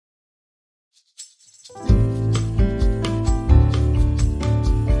Hey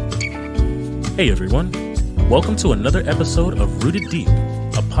everyone, welcome to another episode of Rooted Deep,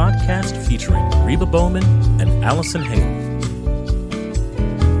 a podcast featuring Reba Bowman and Allison Hale.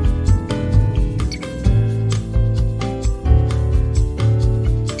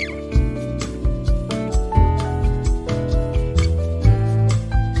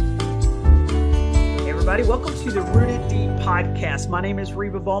 Welcome to the Rooted Deep podcast. My name is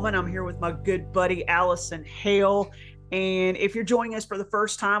Reba Bowman. I'm here with my good buddy, Allison Hale. And if you're joining us for the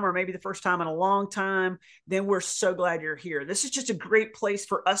first time, or maybe the first time in a long time, then we're so glad you're here. This is just a great place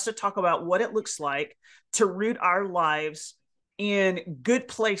for us to talk about what it looks like to root our lives in good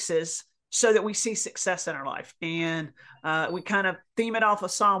places so that we see success in our life. And we kind of theme it off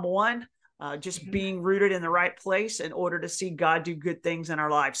of Psalm 1. Just being rooted in the right place in order to see God do good things in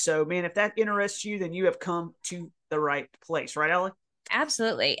our lives. So, man, if that interests you, then you have come to the right place, right, Ellie?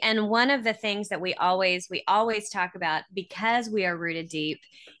 Absolutely. And one of the things that we always talk about, because we are rooted deep,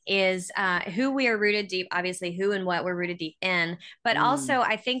 is who we are rooted deep, obviously who and what we're rooted deep in, but also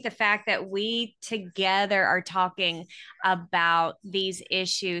I think the fact that we together are talking about these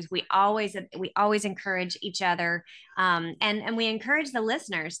issues, we always encourage each other, and we encourage the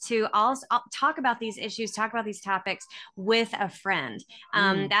listeners to also talk about these issues, talk about these topics with a friend.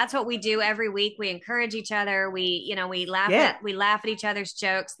 That's what we do every week. We encourage each other. We laugh at each other's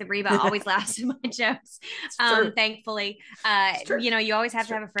jokes. The Reba always laughs at my jokes. Thankfully, you always have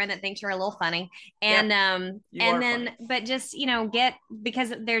to have a friend that thinks you're a little funny, and but just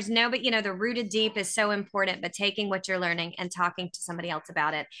because there's the rooted deep is so important, but taking what you're learning and talking to somebody else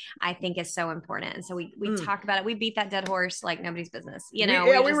about it, I think, is so important. And so we talk about it. We beat that dead horse like nobody's business. We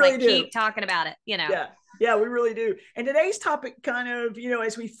really keep talking about it. Yeah, we really do. And today's topic kind of,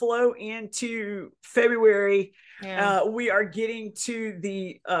 as we flow into February, we are getting to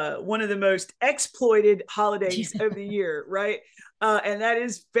the one of the most exploited holidays of the year, right? And that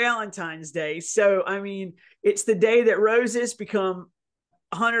is Valentine's Day. So, I mean, it's the day that roses become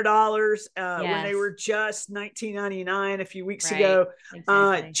 $100 when they were just $19.99 a few weeks ago.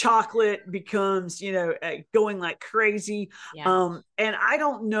 Exactly. Chocolate becomes, going like crazy. And I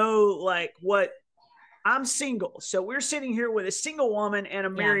don't know, what. I'm single. So we're sitting here with a single woman and a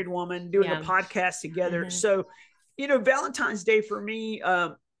married woman doing a podcast together. So, Valentine's Day for me,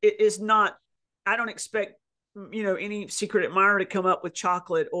 it is not, I don't expect, any secret admirer to come up with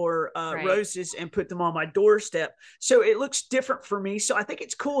chocolate or roses and put them on my doorstep. So it looks different for me. So I think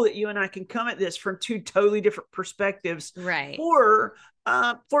it's cool that you and I can come at this from two totally different perspectives for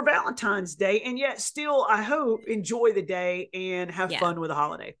Valentine's Day. And yet still, I hope, enjoy the day and have fun with the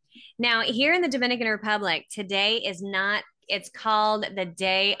holiday. Now, here in the Dominican Republic, today is not, it's called the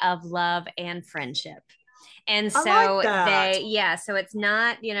Day of Love and Friendship. And so so it's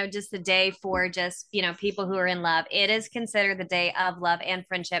not, just the day for just, people who are in love. It is considered the day of love and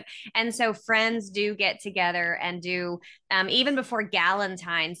friendship. And so friends do get together and do, even before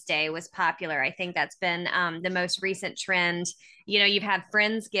Valentine's Day was popular. I think that's been the most recent trend. You've had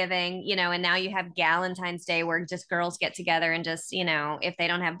Friendsgiving, and now you have Valentine's Day, where just girls get together and just, if they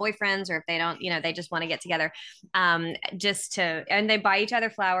don't have boyfriends, or if they don't, they just want to get together, and they buy each other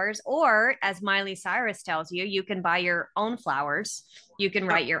flowers. Or, as Miley Cyrus tells you, you can buy your own flowers. You can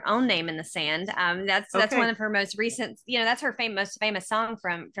write your own name in the sand. That's one of her most recent, that's her most famous song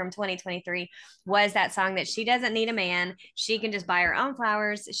from 2023, was that song that she doesn't need a man. She can just buy her own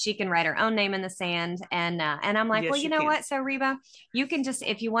flowers. She can write her own name in the sand. And I'm like, well, you know what? So Reba, you can just,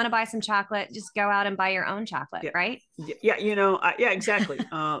 if you want to buy some chocolate, just go out and buy your own chocolate, right? Yeah. Exactly.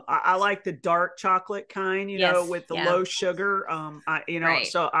 I like the dark chocolate kind, with the low sugar.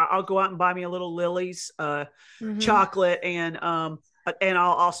 So I'll go out and buy me a little Lily's chocolate, and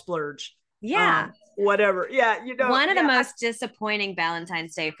I'll splurge. Whatever. One of the most disappointing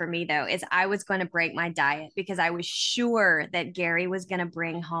Valentine's Day for me, though, is I was going to break my diet because I was sure that Gary was going to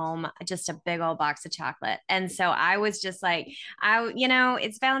bring home just a big old box of chocolate. And so I was just like,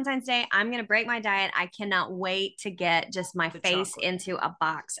 it's Valentine's Day. I'm going to break my diet. I cannot wait to get just my face into a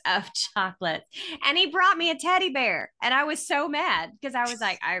box of chocolate. And he brought me a teddy bear. And I was so mad because I was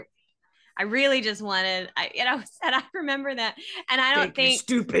like, I really just wanted, and I remember that, and I don't think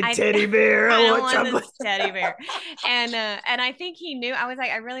stupid teddy bear. I don't want this teddy bear, and I think he knew. I was like,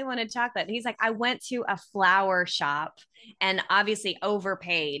 I really wanted chocolate. And he's like, I went to a flower shop and obviously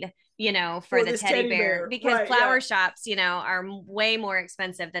overpaid, for the teddy bear, because right, flower shops, are way more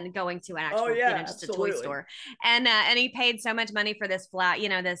expensive than going to an actual, just absolutely. a toy store. And he paid so much money for this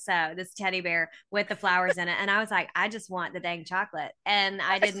this teddy bear with the flowers in it. And I was like, I just want the dang chocolate. And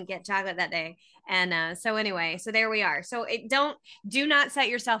I didn't get chocolate that day. And so anyway, so there we are. So do not set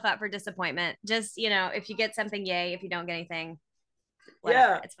yourself up for disappointment. Just, if you get something, yay. If you don't get anything,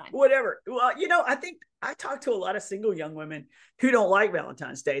 whatever, it's fine. Whatever. Well, I think I talk to a lot of single young women who don't like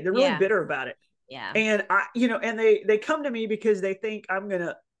Valentine's Day. They're really bitter about it. Yeah. And and they come to me because they think I'm going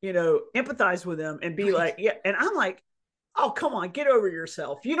to, empathize with them and be like, yeah. And I'm like, oh, come on, get over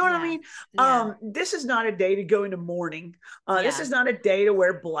yourself. You know what I mean? Yeah. This is not a day to go into mourning. This is not a day to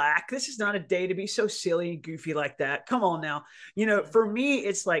wear black. This is not a day to be so silly and goofy like that. Come on now. For me,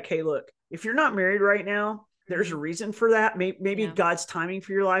 it's like, hey, look, if you're not married right now, there's a reason for that. Maybe God's timing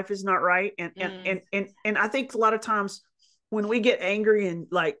for your life is not right. And I think a lot of times when we get angry and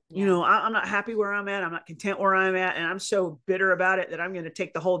like, I'm not happy where I'm at, I'm not content where I'm at, and I'm so bitter about it that I'm going to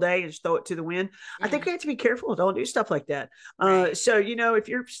take the whole day and just throw it to the wind. I think we have to be careful. Don't do stuff like that. Right. So, if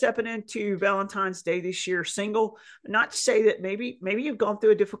you're stepping into Valentine's Day this year, single, not to say that maybe you've gone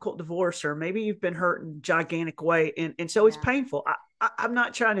through a difficult divorce, or maybe you've been hurt in a gigantic way. And so it's painful. I'm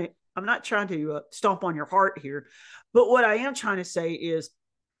not trying to stomp on your heart here, but what I am trying to say is,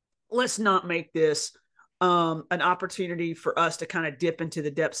 let's not make this an opportunity for us to kind of dip into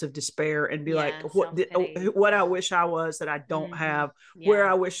the depths of despair and be like, what I wish I was that I don't have, where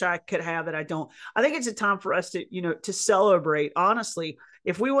I wish I could have that I don't. I think it's a time for us to, to celebrate. Honestly,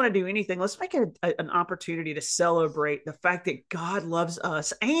 if we want to do anything, let's make it an opportunity to celebrate the fact that God loves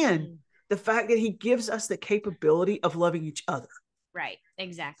us and the fact that he gives us the capability of loving each other. Right.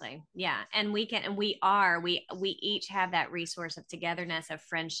 Exactly. Yeah. And we each have that resource of togetherness, of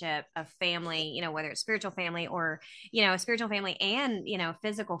friendship, of family, whether it's spiritual family or, spiritual family and,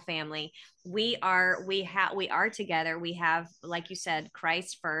 physical family. We are together. We have, like you said,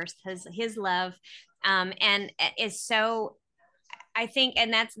 Christ first, his love, and is so, I think,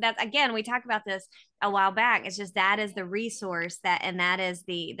 and that's again, we talked about this a while back. It's just, that is the resource that is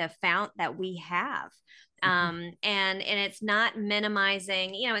the fount that we have. And it's not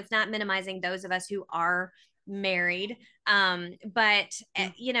minimizing, those of us who are married. But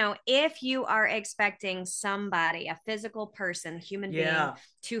if you are expecting somebody, a physical person, human being,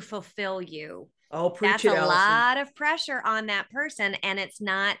 to fulfill you, that's a lot of pressure on that person. And it's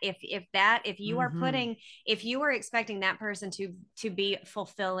not, if you are if you are expecting that person to be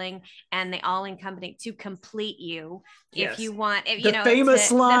fulfilling and the all encompassing, to complete you, if you want, the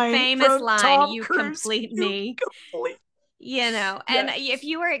famous line, you complete me. And if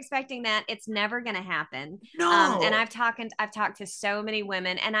you are expecting that, it's never going to happen. No. And I've talked to so many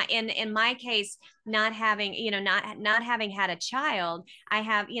women, and in my case, not having had a child, I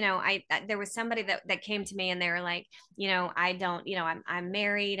have, there was somebody that came to me and they were like, I'm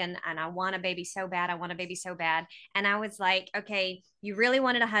married and I want a baby so bad. And I was like, okay, you really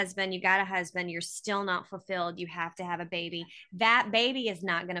wanted a husband, you got a husband, you're still not fulfilled. You have to have a baby. That baby is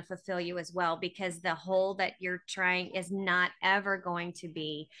not going to fulfill you as well, because the hole that you're trying is not ever going to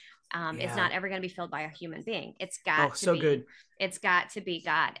be, it's not ever going to be filled by a human being. It's got to be good. It's got to be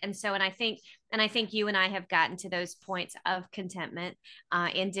God. And so, and I think you and I have gotten to those points of contentment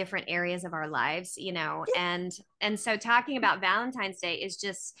in different areas of our lives, and so talking about Valentine's Day is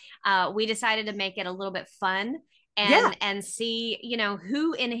just, we decided to make it a little bit fun and see,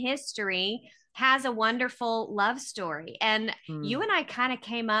 who in history has a wonderful love story. And you and I kind of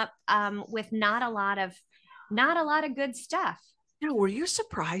came up with not a lot of good stuff. Were you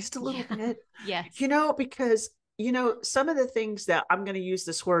surprised a little bit? Yes. Because some of the things that I'm going to use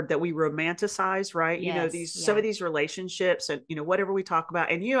this word that we romanticize, right? Yes. Some of these relationships and, whatever we talk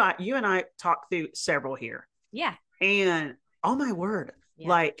about, and you and I talked through several here. Yeah. And oh my word,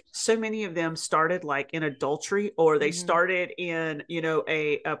 like so many of them started like in adultery, or they started in,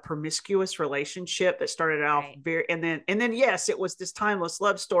 a promiscuous relationship that started out and then, yes, it was this timeless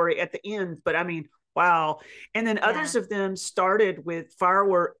love story at the end, but I mean, wow. And then others of them started with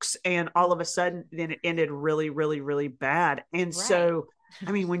fireworks and all of a sudden then it ended really, really, really bad. And so,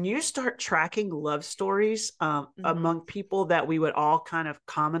 I mean, when you start tracking love stories among people that we would all kind of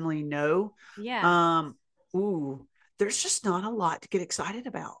commonly know, there's just not a lot to get excited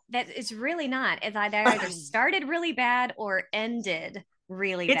about. That it's really not. It's either started really bad or ended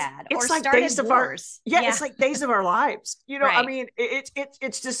really bad, or like started days of worse. It's like days of our lives. Right. I mean,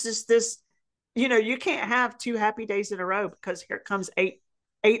 it's just this. You can't have 2 happy days in a row, because here comes eight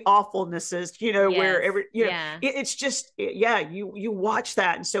awfulnesses, where it's just, you watch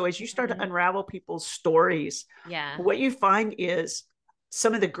that. And so as you start to unravel people's stories, what you find is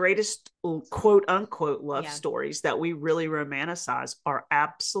some of the greatest quote unquote love stories that we really romanticize are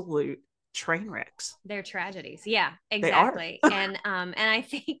absolute train wrecks. They're tragedies. Yeah, exactly. And I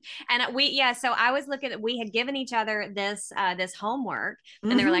think, so I was looking at, we had given each other this homework,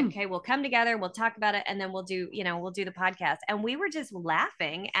 and they were like, okay, we'll come together, we'll talk about it, and then we'll do the podcast. And we were just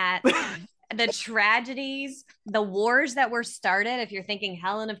laughing at the tragedies, the wars that were started. If you're thinking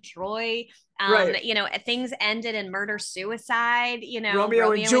Helen of Troy, things ended in murder, suicide,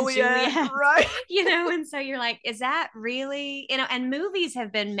 Romeo and Juliet. Right. And so you're like, is that really, and movies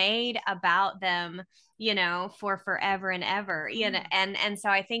have been made about them, for forever and ever, and so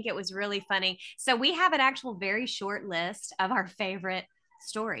I think it was really funny. So we have an actual very short list of our favorite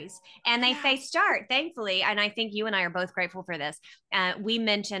stories, and they start, thankfully, and I think you and I are both grateful for this. We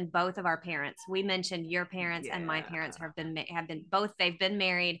mentioned both of our parents. We mentioned your parents and my parents have been both. They've been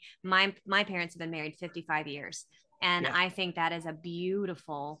married. My parents have been married 55 years, and I think that is a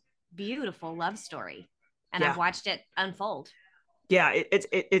beautiful, beautiful love story. And I've watched it unfold. Yeah,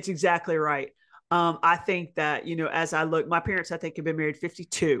 it's exactly right. I think that, as I look, my parents, I think, have been married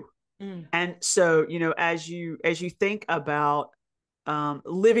 52, and so as you think about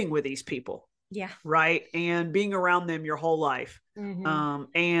living with these people, right, and being around them your whole life,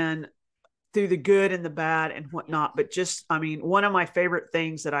 and through the good and the bad and whatnot. But just, one of my favorite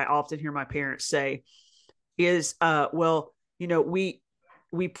things that I often hear my parents say is,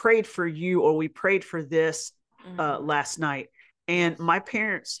 we prayed for you, or we prayed for this last night. And my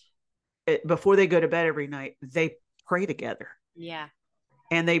parents, before they go to bed every night, they pray together. Yeah.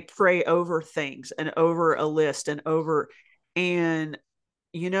 And they pray over things and over a list and over. And,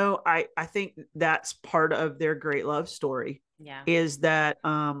 I think that's part of their great love story. Yeah. Is that,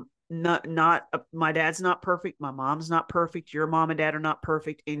 not my dad's not perfect. My mom's not perfect. Your mom and dad are not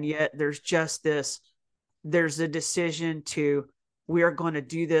perfect. And yet there's a decision to, we are going to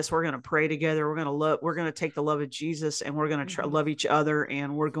do this. We're going to pray together. We're going to take the love of Jesus, and we're going to love each other,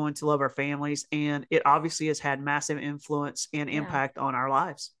 and we're going to love our families. And it obviously has had massive influence and impact on our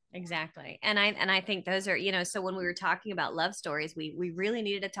lives. Exactly. And I think those are, so when we were talking about love stories, we really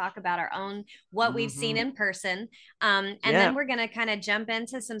needed to talk about our own, what we've seen in person. Then we're going to kind of jump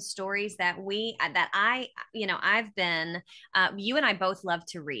into some stories that I've been, you and I both love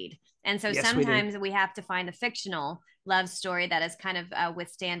to read. And so sometimes we have to find a fictional love story that has kind of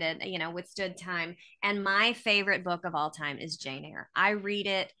withstood time. And my favorite book of all time is Jane Eyre. I read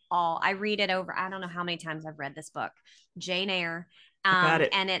it over, I don't know how many times I've read this book, Jane Eyre. Got it.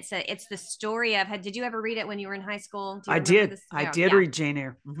 And it's the story of, did you ever read it when you were in high school? I did read Jane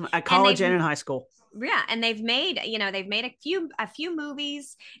Eyre at college and in high school. Yeah. And they've made a few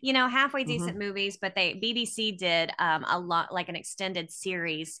movies, halfway decent movies, but BBC did a lot, like an extended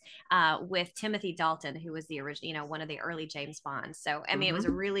series with Timothy Dalton, who was the original, one of the early James Bonds. So, it was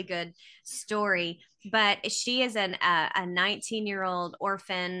a really good story. But she is a 19-year-old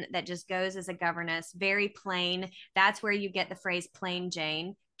orphan that just goes as a governess, very plain. That's where you get the phrase plain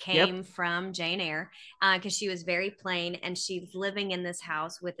Jane. Came from Jane Eyre, because she was very plain, and she's living in this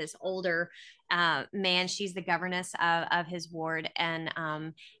house with this older man. She's the governess of his ward, and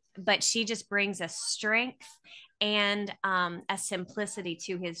but she just brings a strength and a simplicity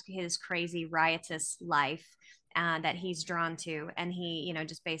to his crazy, riotous life that he's drawn to, and he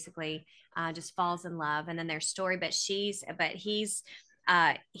just basically just falls in love. And then their story, but he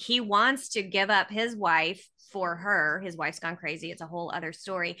wants to give up his wife for her. His wife's gone crazy. It's a whole other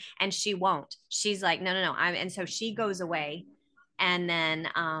story. And she won't. She's like, no. And so she goes away, and then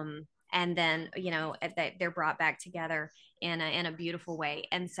they're brought back together in a beautiful way.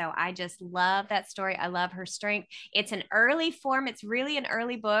 And so I just love that story. I love her strength. It's an early form. It's really an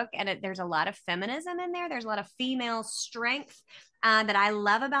early book, and there's a lot of feminism in there. There's a lot of female strength that I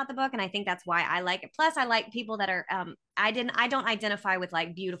love about the book. And I think that's why I like it. Plus I like people that are, I don't identify with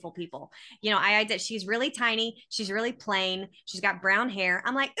like beautiful people. She's really tiny. She's really plain. She's got brown hair.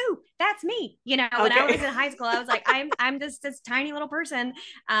 I'm like, ooh, that's me. When I was in high school, I was like, I'm just this tiny little person.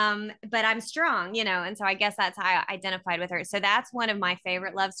 But I'm strong, and so I guess that's how I identified with her. So that's one of my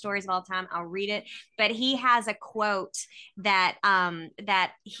favorite love stories of all time. I'll read it. But he has a quote that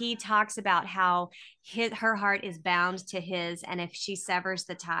he talks about how her heart is bound to his, and if she severs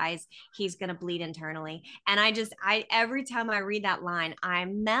the ties, he's going to bleed internally. And every time I read that line, I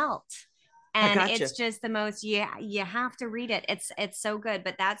melt. And it's just the most, you have to read it. It's so good.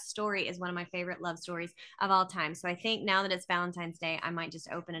 But that story is one of my favorite love stories of all time. So I think now that it's Valentine's Day, I might just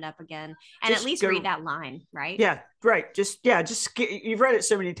open it up again and at least read that line, right? Yeah, right. You've read it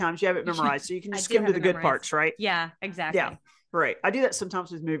so many times, you have it memorized, so you can just skim to the good parts, right? Yeah, exactly. Right. I do that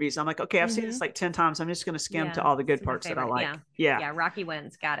sometimes with movies. I'm like, okay, I've seen this like 10 times. I'm just going to skim to all the good parts that I like. Yeah. Rocky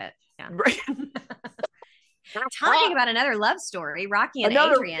wins. Got it. Yeah. Right. Talking about another love story, Rocky and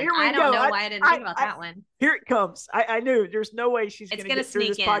Adrian. I don't know why I didn't think about that one. Here it comes. I knew there's no way she's going to get through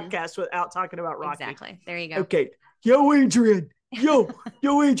this podcast without talking about Rocky. Exactly. There you go. Okay. Yo, Adrian. Yo,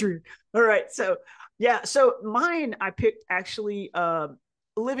 Adrian. All right. So, yeah. So mine, I picked actually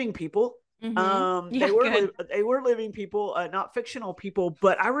living people. Mm-hmm. They were living people, not fictional people.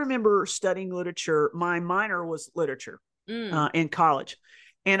 But I remember studying literature. My minor was literature in college.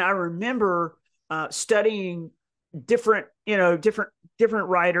 And I remember studying different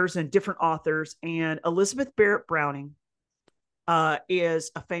writers and different authors, and Elizabeth Barrett Browning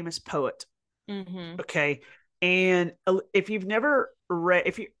is a famous poet. Mm-hmm. Okay. And if you've never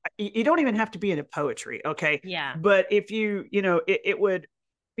read, you don't even have to be into poetry. Okay. Yeah. But if it would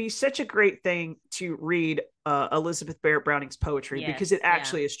be such a great thing to read Elizabeth Barrett Browning's poetry, because it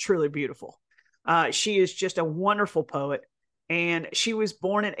actually is truly beautiful. She is just a wonderful poet. And she was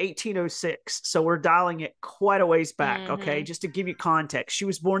born in 1806. So we're dialing it quite a ways back. Mm-hmm. Okay. Just to give you context, she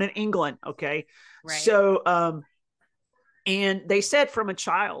was born in England. Okay. Right. So, and they said from a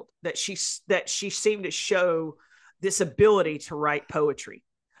child that she seemed to show this ability to write poetry,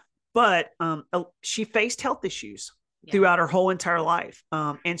 but she faced health issues throughout her whole entire life.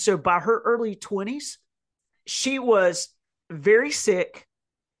 And so by her early 20s, she was very sick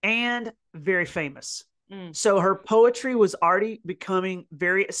and very famous. So her poetry was already becoming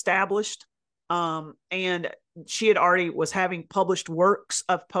very established. And she had already was having published works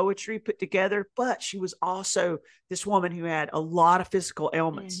of poetry put together, but she was also this woman who had a lot of physical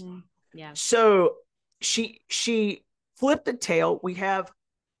ailments. Mm-hmm. Yeah. So she flipped the tail. We have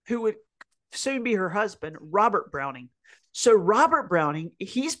who would soon be her husband, Robert Browning. So Robert Browning,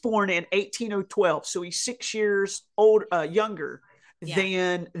 he's born in 1812. So he's 6 years younger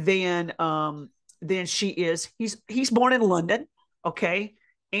than she is. He's born in London. Okay.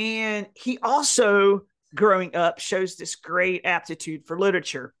 And he also, growing up, shows this great aptitude for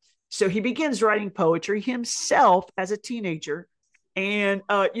literature. So he begins writing poetry himself as a teenager. And,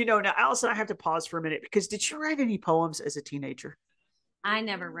 now, Allison, I have to pause for a minute, because did you write any poems as a teenager? I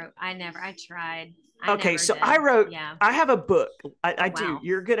never wrote. I tried. I wrote, I have a book. I do.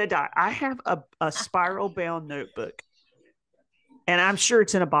 You're going to die. I have a spiral bound notebook. And I'm sure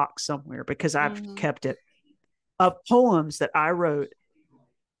it's in a box somewhere because I've kept it, of poems that I wrote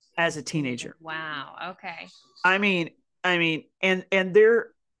as a teenager. Wow. Okay. I mean, and they're,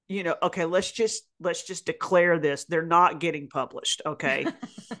 okay, let's just declare this. They're not getting published. Okay.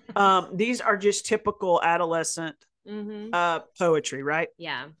 These are just typical adolescent poetry, right?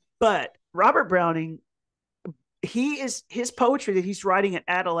 Yeah. But Robert Browning, his poetry that he's writing at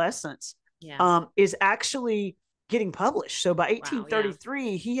adolescence is actually getting published. So by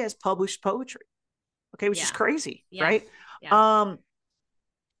 1833, he has published poetry. Okay, which is crazy, right? Yeah.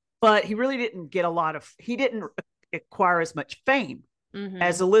 But he really didn't get he didn't acquire as much fame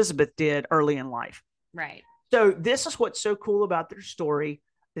as Elizabeth did early in life. Right. So this is what's so cool about their story,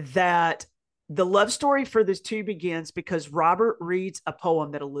 that the love story for this two begins because Robert reads a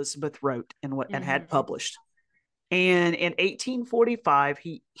poem that Elizabeth wrote and had published. And in 1845,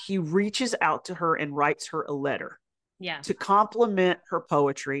 he reaches out to her and writes her a letter to compliment her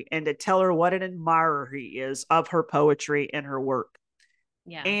poetry and to tell her what an admirer he is of her poetry and her work.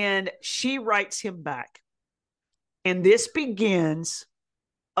 Yeah. And she writes him back. And this begins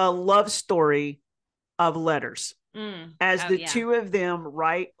a love story of letters as the two of them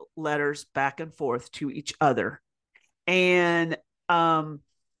write letters back and forth to each other. And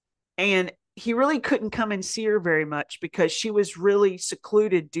he really couldn't come and see her very much because she was really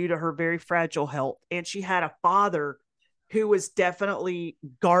secluded due to her very fragile health. And she had a father who was definitely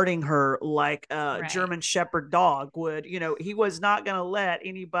guarding her like a German Shepherd dog would. He was not going to let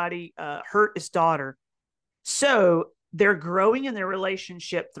anybody hurt his daughter. So they're growing in their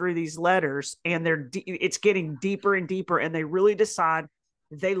relationship through these letters, and it's getting deeper and deeper, and they really decide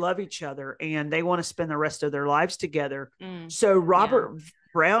they love each other and they want to spend the rest of their lives together. So Robert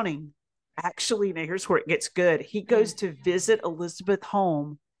Browning, actually, now here's where it gets good. He goes to visit Elizabeth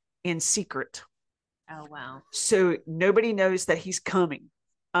home in secret. Oh, wow. So nobody knows that he's coming.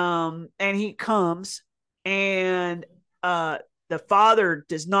 And he comes, and the father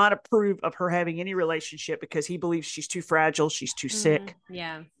does not approve of her having any relationship because he believes she's too fragile. She's too sick.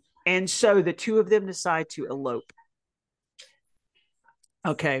 Yeah. And so the two of them decide to elope.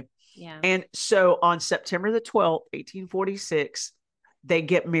 Okay. Yeah. And so on September the 12th, 1846, they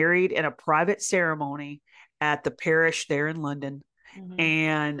get married in a private ceremony at the parish there in London.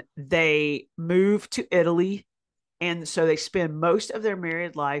 And they move to Italy And so they spend most of their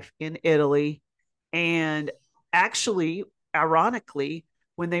married life in Italy. And actually, ironically,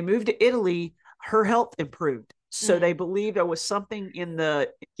 when they moved to Italy, her health improved. So they believe there was something in the,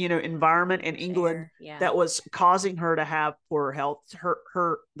 environment in England that was causing her to have poor health.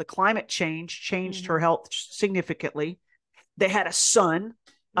 The climate changed her health significantly. They had a son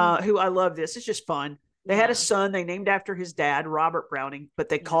who, I love this. It's just fun. They had a son they named after his dad, Robert Browning, but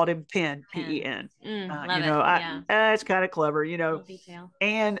they called him Penn, P-E-N. It's kind of clever, Detail.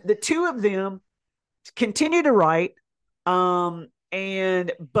 And the two of them continue to write, but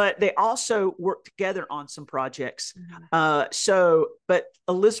they also work together on some projects. But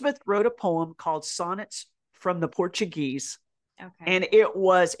Elizabeth wrote a poem called Sonnets from the Portuguese, and it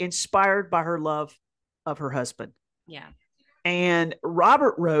was inspired by her love of her husband. Yeah. And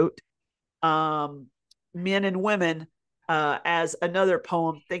Robert wrote Men and Women as another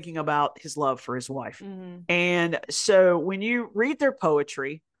poem thinking about his love for his wife. And so when you read their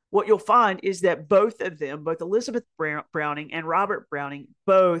poetry, what you'll find is that both of them, both Elizabeth Browning and Robert Browning,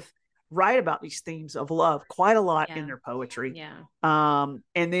 both write about these themes of love quite a lot in their poetry. And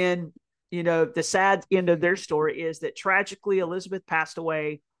then, the sad end of their story is that tragically Elizabeth passed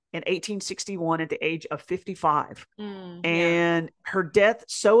away in 1861 at the age of 55. And her death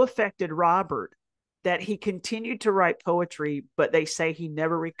so affected Robert that he continued to write poetry, but they say he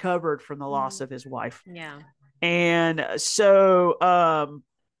never recovered from the loss of his wife. And so,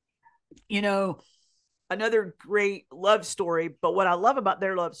 another great love story. But what I love about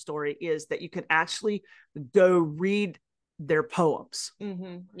their love story is that you can actually go read their poems.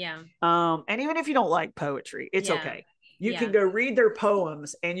 And even if you don't like poetry, it's okay. You can go read their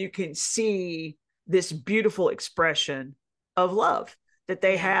poems and you can see this beautiful expression of love that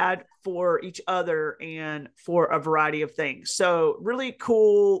they had for each other and for a variety of things. So really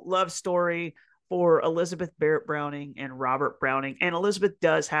cool love story for Elizabeth Barrett Browning and Robert Browning. And Elizabeth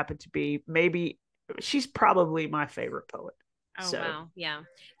does happen to be she's probably my favorite poet. Wow. Yeah.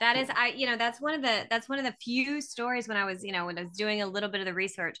 That is, that's one of the few stories when I was doing a little bit of the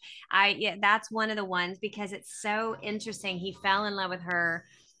research, that's one of the ones because it's so interesting. He fell in love with her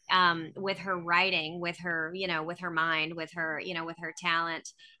writing, with her, with her mind, with her, with her talent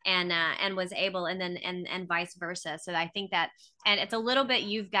and was able, and then, and vice versa. So I think that, and it's a little bit,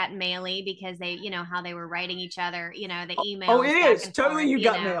 You've Got Mail-y because they, how they were writing each other, the emails. Oh, it is totally You've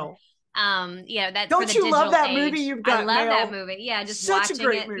Got Mail. That don't you love that movie? You've Got Mail. I love that movie. Yeah, just such watching a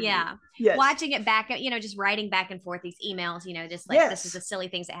great it. Movie. Yeah, yes. Watching it back. Just writing back and forth these emails. Just like this is the silly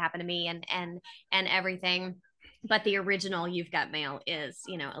things that happen to me and everything. But the original You've Got Mail is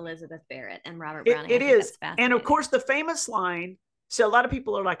Elizabeth Barrett and Robert Browning. It is, and of course the famous line. So a lot of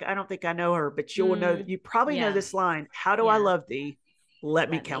people are like, I don't think I know her, but you'll know. You probably know this line. How do I love thee?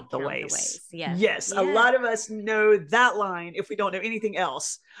 Let me count the ways. Yes. A lot of us know that line if we don't know anything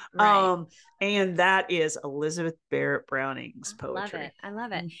else. Right. And that is Elizabeth Barrett Browning's poetry. I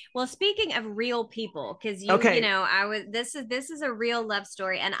love it. Well, speaking of real people, because this is a real love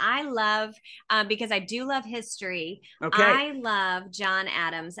story, and I love because I do love history. I love John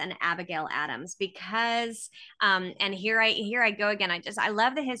Adams and Abigail Adams because and here I go again. I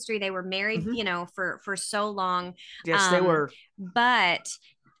love the history. They were married, for so long. Yes, they were. But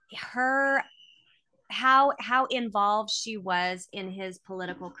how involved she was in his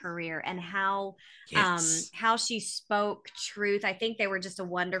political career and how she spoke truth. I think they were just a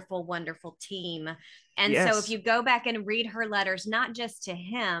wonderful, wonderful team. And so if you go back and read her letters, not just to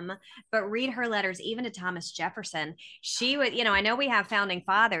him, but read her letters even to Thomas Jefferson, she would, I know we have founding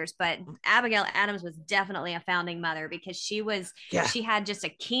fathers, but Abigail Adams was definitely a founding mother because she had just a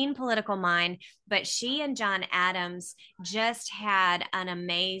keen political mind, but she and John Adams just had an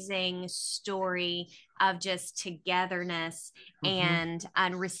amazing story of just togetherness and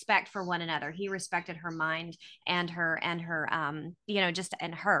respect for one another. He respected her mind and her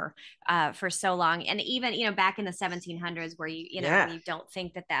for so long. And even, back in the 1700s where you don't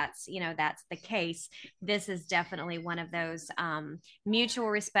think that that's the case. This is definitely one of those mutual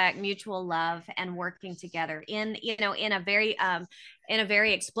respect, mutual love, and working together in a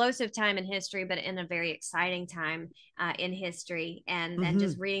very explosive time in history, but in a very exciting time in history. And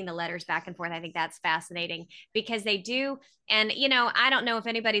just reading the letters back and forth, I think that's fascinating because they do. And, I don't know if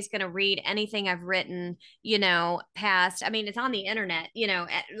anybody's going to read anything I've written, past. I mean, it's on the internet,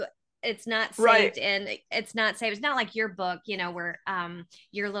 it's not saved and it's not saved. It's not like your book, where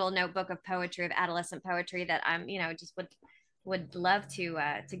your little notebook of poetry, of adolescent poetry that I'm, just would would love to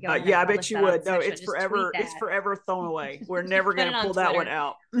go. Yeah, I bet you would. No, it's forever. It's forever thrown away. We're never going to pull that one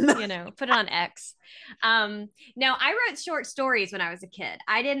out. Put it on X. No, I wrote short stories when I was a kid.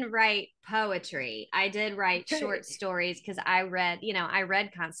 I didn't write poetry. I did write short stories because I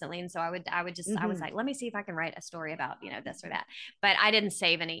read constantly, and so I would just I was like, let me see if I can write a story about this or that. But I didn't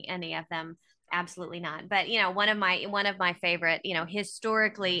save any of them. Absolutely not. But one of my favorite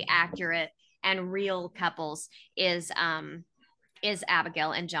historically accurate and real couples is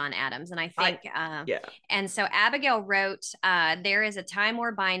Abigail and John Adams. And I think, and so Abigail wrote, there is a tie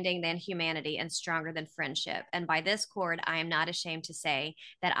more binding than humanity and stronger than friendship. And by this cord, I am not ashamed to say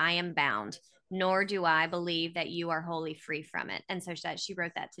that I am bound, nor do I believe that you are wholly free from it. And so she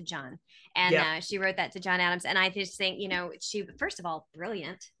wrote that to John, and she wrote that to John Adams. And I just think, she, first of all,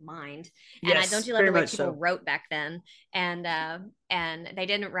 brilliant mind. And don't you love the way people wrote back then? And they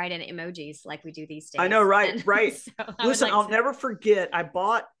didn't write in emojis like we do these days. I know, right, right. So listen, I'll never forget. I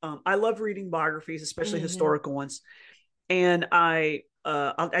bought. I love reading biographies, especially historical ones, and I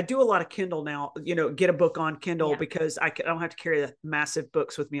do a lot of Kindle now, get a book on Kindle because I don't have to carry the massive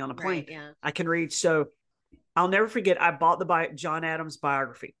books with me on a plane. Right, I can read. So I'll never forget. I bought the John Adams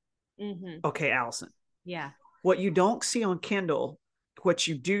biography. Okay, Allison. Yeah. What you don't see on Kindle, what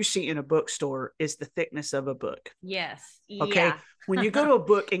you do see in a bookstore is the thickness of a book. Yes. Okay. Yeah. When you go to a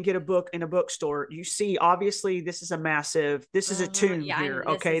book and get a book in a bookstore, you see, obviously this is a tome here.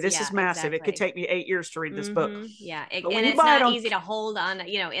 Okay. This is massive. Exactly. It could take me 8 years to read this book. Yeah. And it's not easy to hold on, at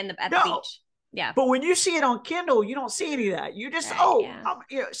the beach. Yeah. But when you see it on Kindle, you don't see any of that. You just,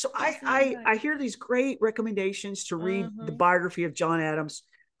 so I hear these great recommendations to read the biography of John Adams,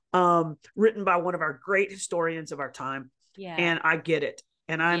 written by one of our great historians of our time. Yeah. And I get it.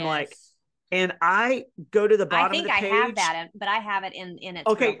 And I'm like, and I go to the bottom of the page. I have that, but I have it in its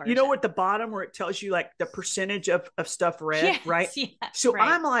okay. You know what, the bottom where it tells you like the percentage of stuff read, right? Yes, so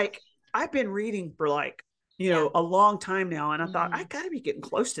I'm like, I've been reading for like, a long time now. And I thought, I gotta be getting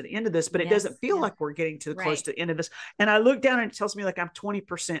close to the end of this, but it doesn't feel like we're getting close to the end of this. And I look down and it tells me like I'm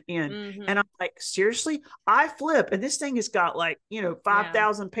 20% in. And I'm like, seriously? I flip. And this thing has got like,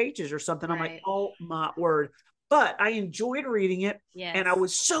 5,000 pages or something. I'm like, oh my word. But I enjoyed reading it, and I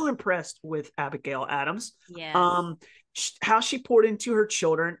was so impressed with Abigail Adams. Yes. How she poured into her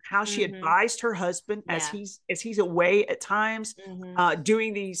children, how she advised her husband as he's away at times,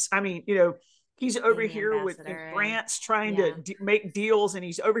 doing these. I mean, he's over here in France trying to make deals, and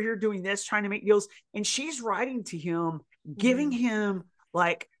he's over here doing this, trying to make deals, and she's writing to him, giving him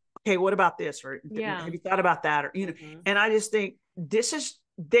like, okay, what about this? Or have you thought about that? Or and I just think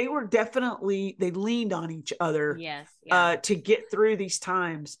they leaned on each other to get through these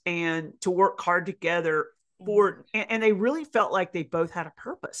times and to work hard together and they really felt like they both had a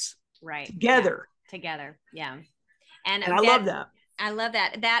purpose together. Yeah. And I love that. I love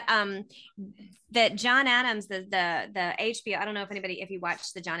that that John Adams, the HBO, I don't know if you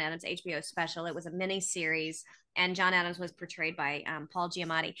watched the John Adams HBO special. It was a mini series, and John Adams was portrayed by Paul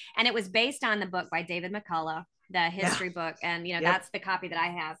Giamatti, and it was based on the book by David McCullough, the history book. And, that's the copy that I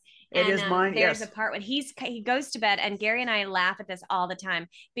have. It is mine. There's a part when he goes to bed, and Gary and I laugh at this all the time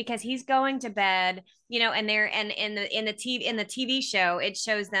because he's going to bed, and in the TV show, it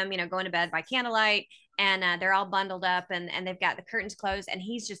shows them, going to bed by candlelight, and they're all bundled up, and they've got the curtains closed, and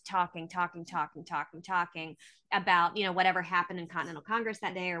he's just talking about, whatever happened in Continental Congress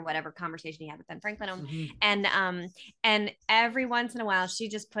that day, or whatever conversation he had with Ben Franklin. And every once in a while, she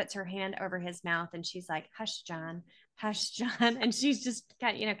just puts her hand over his mouth, and she's like, hush, John. And she's just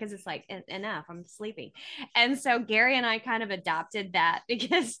kind of, because it's like, enough, I'm sleeping. And so Gary and I kind of adopted that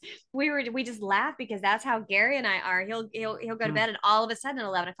because we just laugh, because that's how Gary and I are. He'll go to bed, and all of a sudden at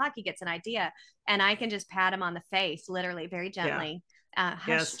 11 o'clock, he gets an idea, and I can just pat him on the face, literally, very gently.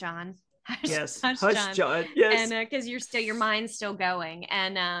 Hush, John. Hush, John. Yes. And because your mind's still going,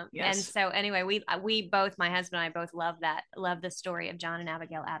 and so anyway, we both, my husband and I both love the story of John and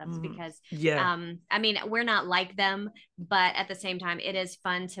Abigail Adams, because I mean, we're not like them, but at the same time, it is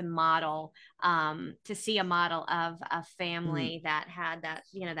fun to model, to see a model of a family that had that,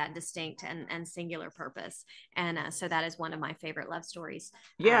 that distinct and singular purpose, and so that is one of my favorite love stories.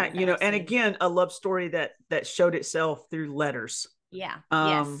 And again, a love story that showed itself through letters. Yes.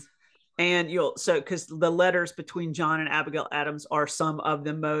 And because the letters between John and Abigail Adams are some of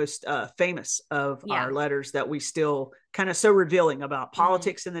the most famous of our letters that we still kind of so revealing about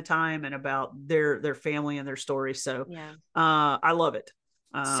politics in the time and about their family and their story. So I love it.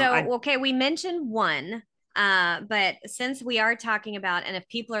 We mentioned one, but since we are talking about, and if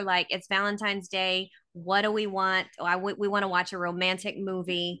people are like, it's Valentine's Day, what do we want? We want to watch a romantic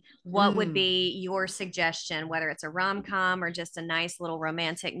movie. What would be your suggestion, whether it's a rom-com or just a nice little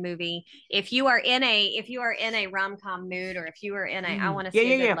romantic movie? If you are in a rom-com mood, or if you are in I want to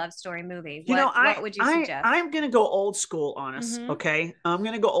see a good love story movie, what would you suggest? I'm going to go old school on us. Okay. I'm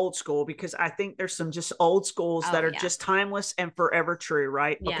going to go old school because I think there's some just old schools that are just timeless and forever true.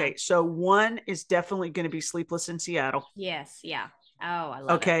 Right. Yeah. Okay. So one is definitely going to be Sleepless in Seattle. Yes. Yeah. Oh, I love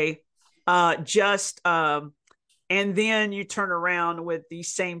it. Okay. And then you turn around with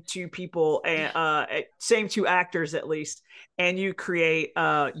these same two people, same two actors at least, and you create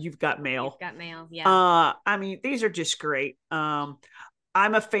You've Got Mail. You've Got Mail, yeah. I mean, these are just great. I'm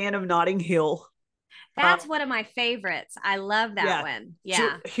a fan of Notting Hill. That's one of my favorites. I love that one.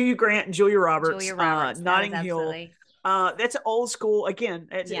 Yeah. Hugh Grant and Julia Roberts. Notting Hill. That's old school. Again,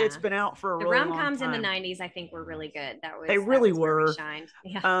 it's been out for a really long time. The rom-coms in the 90s, I think, were really good. They really were.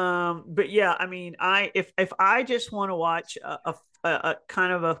 Yeah. But yeah, I mean, if I just want to watch a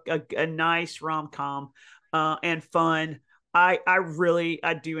kind of a nice rom-com and fun, I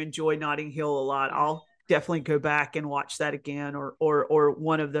do enjoy Notting Hill a lot. I'll definitely go back and watch that again, or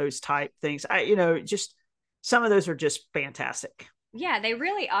one of those type things. Just some of those are just fantastic. Yeah, they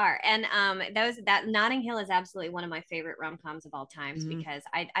really are. And that Notting Hill is absolutely one of my favorite rom-coms of all times, because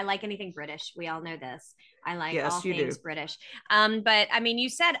I like anything British. We all know this. I like all things British. But I mean, you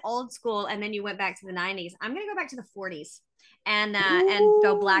said old school and then you went back to the 90s. I'm going to go back to the 40s and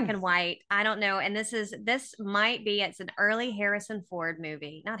go black and white. I don't know. And it's an early Harrison Ford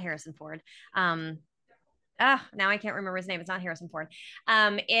movie. Not Harrison Ford. Now I can't remember his name. It's not Harrison Ford.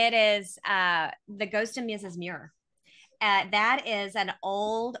 It is The Ghost of Mrs. Muir. That is an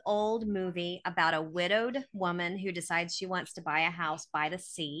old movie about a widowed woman who decides she wants to buy a house by the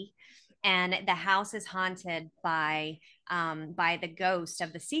sea, and the house is haunted by the ghost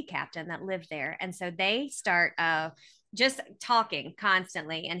of the sea captain that lived there. And so they start just talking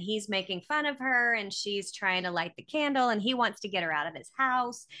constantly, and he's making fun of her, and she's trying to light the candle, and he wants to get her out of his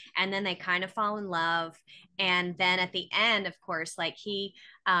house, and then they kind of fall in love. And then at the end, of course, like he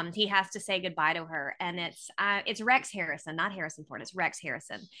has to say goodbye to her, and it's Rex Harrison, not Harrison Ford. It's Rex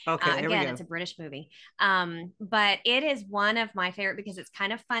Harrison. Okay, again, it's a British movie, but it is one of my favorite because it's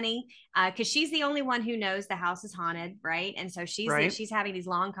kind of funny. Because she's the only one who knows the house is haunted, right? And so she's having these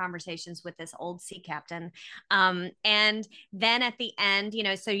long conversations with this old sea captain, and then at the end,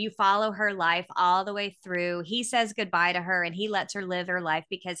 so you follow her life all the way through. He says goodbye to her, and he lets her live her life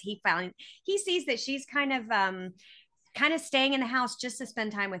because he sees that she's kind of staying in the house just to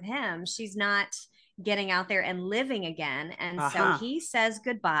spend time with him. She's not getting out there and living again. And so he says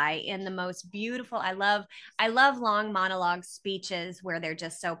goodbye in the most beautiful. I love long monologue speeches where they're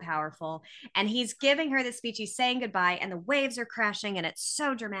just so powerful. And he's giving her the speech. He's saying goodbye, and the waves are crashing, and it's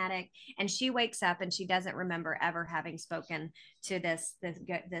so dramatic. And she wakes up, and she doesn't remember ever having spoken to this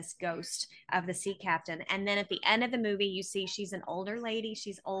ghost of the sea captain. And then at the end of the movie, you see she's an older lady.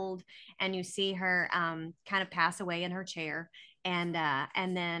 She's old, and you see her kind of pass away in her chair. And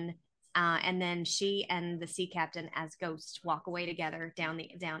then she and the sea captain as ghosts walk away together down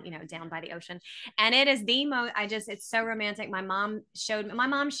by the ocean. And it is it's so romantic. My mom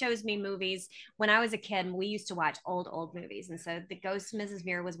shows me movies when I was a kid, and we used to watch old movies. And so The Ghost of Mrs.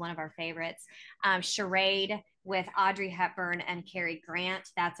 Muir was one of our favorites. Charade with Audrey Hepburn and Cary Grant.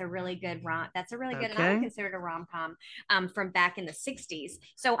 That's a really good, and I would consider it a rom-com from back in the 60s.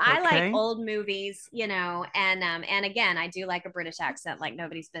 So I like old movies, and again, I do like a British accent like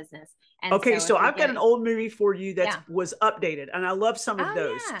nobody's business. And so I've got an old movie for you that was updated, and I love some of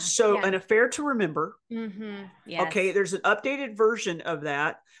those. Yeah. So An Affair to Remember. Mm-hmm. Yes. Okay, there's an updated version of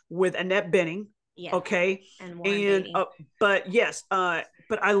that with Annette Bening. Yeah. Okay. And but yes, but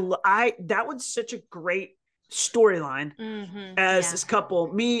I that was such a great storyline as this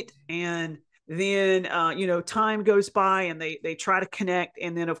couple meet, and then time goes by, and they try to connect,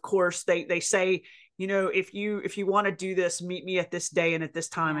 and then of course they say, if you want to do this, meet me at this day and at this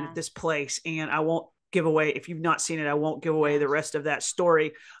time and at this place, and I won't give away, if you've not seen it, I won't give away the rest of that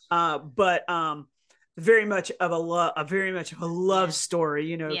story, but very much of a love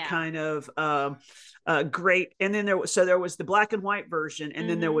story, kind of great. And then there was the black and white version, and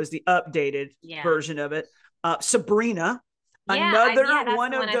then there was the updated version of it. Sabrina, another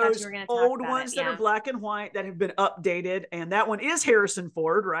one of those old ones that are black and white that have been updated, and that one is Harrison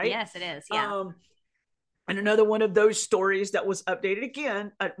Ford, right? Yes, it is. Yeah. And another one of those stories that was updated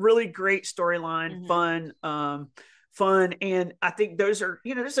again, a really great storyline, fun, and I think those are,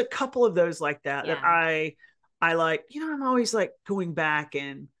 there's a couple of those like that that I like. I'm always like going back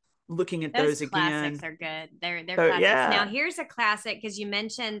and looking at those again. Classics are good. They're classics. Yeah. Now here's a classic, because you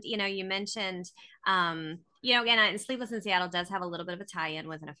mentioned again, and Sleepless in Seattle does have a little bit of a tie-in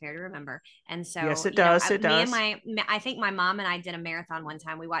with An Affair to Remember. And so, yes, it does. I think my mom and I did a marathon one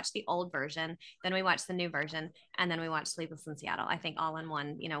time. We watched the old version, then we watched the new version, and then we watched Sleepless in Seattle. I think all in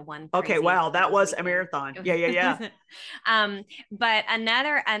one, one. Okay. Wow. That was a marathon. Yeah. But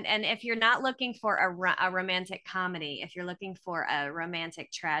another, and if you're not looking for a romantic comedy, if you're looking for a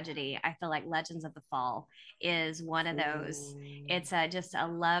romantic tragedy, I feel like Legends of the Fall is one of those. Ooh. It's just a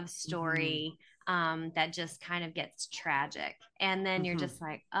love story. Mm-hmm. That just kind of gets tragic, and then you're just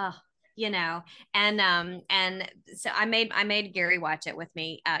like, oh, and so I made Gary watch it with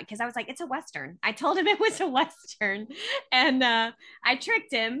me, because I was like, it's a Western. I told him it was a Western, and I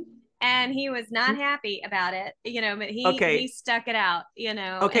tricked him, and he was not happy about it, but he stuck it out,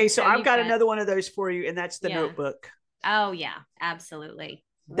 Okay, so I've got another one of those for you, and that's The Notebook. Oh yeah, absolutely.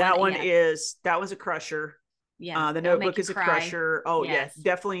 That was a crusher. Yeah, The Notebook is a crusher. Oh yes.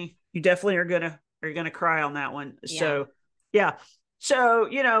 Definitely. You definitely are gonna cry on that one. Yeah. So yeah. So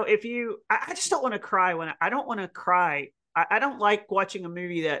if I just don't want to cry I don't want to cry. I don't like watching a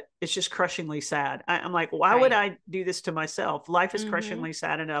movie that is just crushingly sad. I'm like, why would I do this to myself? Life is crushingly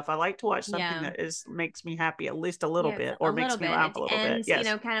sad enough. I like to watch something that makes me happy at least a little bit, or makes me laugh a little bit. Yes.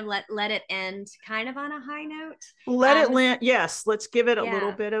 Kind of let it end kind of on a high note. Yes. Let's give it a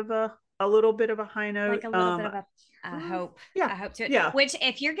little bit of a high note. Like a little bit of a hope. Yeah. I hope to it. Yeah. Which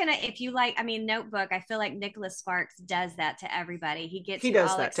if you like, Notebook, I feel like Nicholas Sparks does that to everybody. He gets you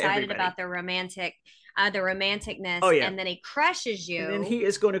all excited about the romanticness, and then he crushes you. And then he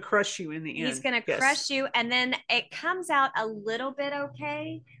is going to crush you in the end. He's going to crush you, and then it comes out a little bit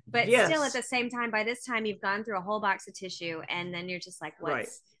okay, but still at the same time, by this time you've gone through a whole box of tissue, and then you're just like,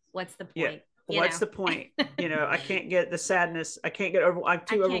 what's the point? Yeah. What's the point? I can't get the sadness. I'm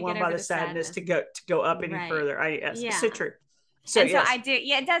too overwhelmed by the sadness to go up any further. It's true. So I do.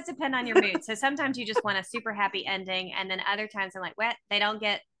 Yeah, it does depend on your mood. So sometimes you just want a super happy ending, and then other times I'm like, what? They don't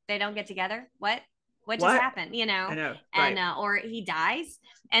get together. What just happened? I know. And or he dies.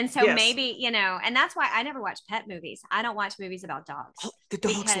 And so maybe, and that's why I never watch pet movies. I don't watch movies about dogs. Oh, the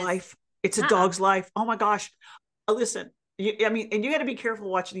dog's life. It's a dog's life. Oh my gosh. Listen. And you got to be careful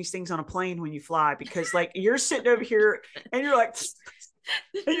watching these things on a plane when you fly, because like you're sitting over here and you're like,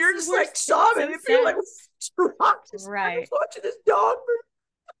 and you're just like sobbing, and you're like, right, watching this dog movie.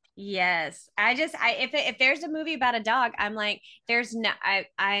 Yes, if there's a movie about a dog, I'm like, I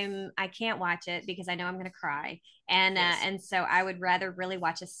can't watch it because I know I'm gonna cry, and so I would rather really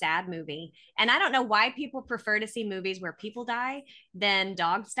watch a sad movie. And I don't know why people prefer to see movies where people die than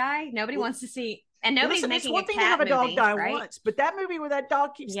dogs die. Nobody wants to see. And nobody's making a cat movie. It's one thing to have a dog die once, but that movie where that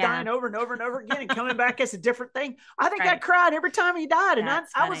dog keeps dying over and over and over again and coming back as a different thing. I think I cried every time he died, and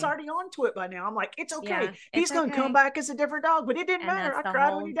I was already on to it by now. I'm like, it's okay. Yeah, he's going to come back as a different dog, but it didn't matter. I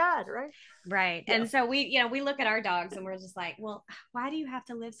cried when he died, right? Right. Yeah. And so we look at our dogs and we're just like, well, why do you have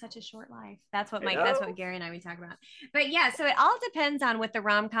to live such a short life? That's what Gary and I talk about. But yeah, so it all depends on with the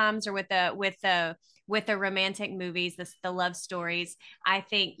rom-coms or with the romantic movies, the love stories. I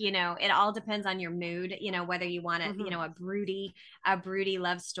think, it all depends on your mood, whether you want it, a broody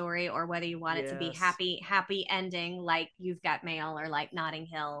love story, or whether you want it to be happy ending, like You've Got Mail, or like Notting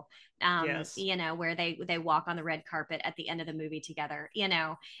Hill, where they walk on the red carpet at the end of the movie together.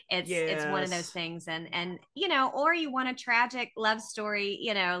 It's one of those things. And or you want a tragic love story,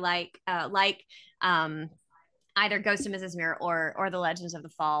 either Ghost of Mrs. Muir or The Legends of the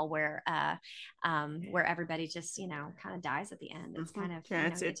Fall, where everybody just kind of dies at the end. It's kind of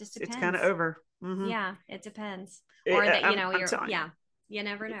it just depends. It's kind of over. Mm-hmm. Yeah, it depends. Or you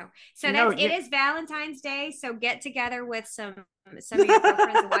never know. So it is Valentine's Day. So get together with some of your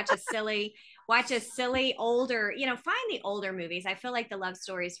girlfriends and watch a silly older, find the older movies. I feel like the love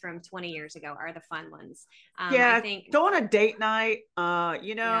stories from 20 years ago are the fun ones. I think go on a date night, but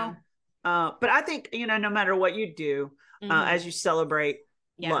I think, no matter what you do, as you celebrate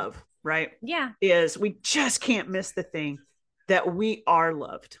love, right? Yeah. Is we just can't miss the thing that we are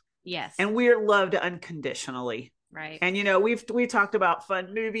loved. Yes. And we're loved unconditionally. Right. And, we've talked about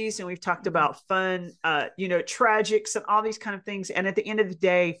fun movies, and we've talked about fun, tragics and all these kind of things. And at the end of the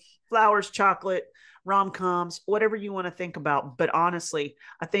day, flowers, chocolate, rom-coms, whatever you want to think about. But honestly,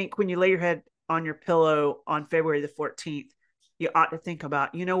 I think when you lay your head on your pillow on February the 14th, you ought to think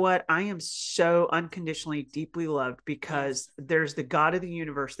about, what? I am so unconditionally deeply loved because there's the God of the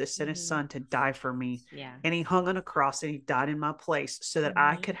universe that sent his son to die for me. Yeah. And he hung on a cross and he died in my place so that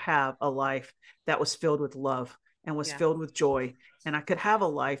I could have a life that was filled with love and was filled with joy. And I could have a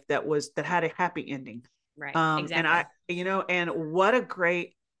life that had a happy ending. Right. Exactly. And and what a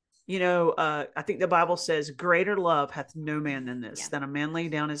great I think the Bible says greater love hath no man than this, than a man lay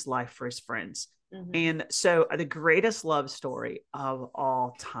down his life for his friends. Mm-hmm. And so the greatest love story of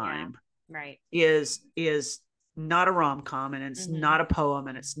all time is not a rom-com, and it's not a poem,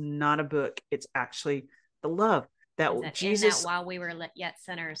 and it's not a book. It's actually the love that Jesus, that while we were yet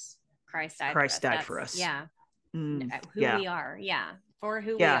sinners, Christ died for us. Yeah. Who we are. Yeah. For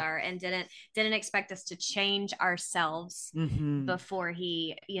who we are, and didn't expect us to change ourselves before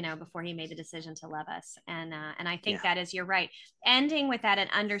he made the decision to love us. And I think that is, you're right. Ending with that and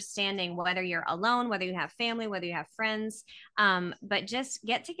understanding, whether you're alone, whether you have family, whether you have friends, but just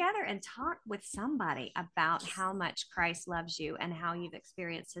get together and talk with somebody about how much Christ loves you and how you've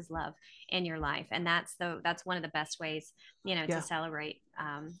experienced his love in your life. And that's one of the best ways, to celebrate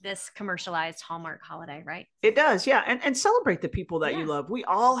this commercialized Hallmark holiday, right? It does. Yeah. And celebrate the people that you love. We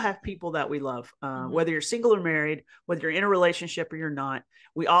all have people that we love, whether you're single or married, whether you're in a relationship or you're not,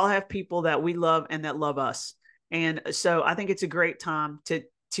 we all have people that we love and that love us. And so I think it's a great time to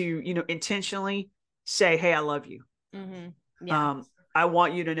intentionally say, hey, I love you. Mm-hmm. Yeah. I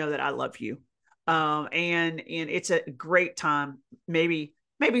want you to know that I love you. And it's a great time. Maybe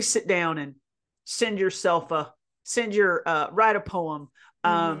sit down and write a poem.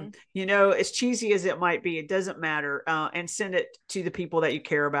 As cheesy as it might be, it doesn't matter. And send it to the people that you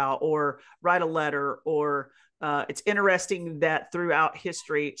care about, or write a letter, or it's interesting that throughout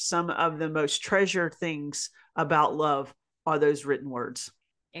history, some of the most treasured things about love are those written words.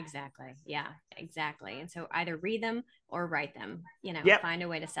 Exactly. Yeah, exactly. And so either read them or write them, find a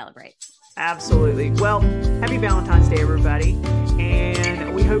way to celebrate. Absolutely. Well, happy Valentine's Day, everybody.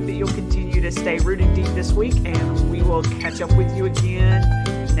 And we hope that you'll continue to stay rooted deep this week, and we will catch up with you again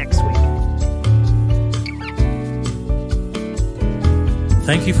next week.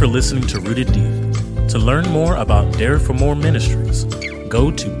 Thank you for listening to Rooted Deep. To learn more about Dare for More Ministries, go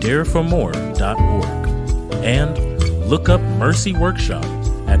to dareformore.org and look up Mercy Workshop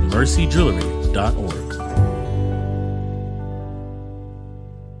at mercyjewelry.org.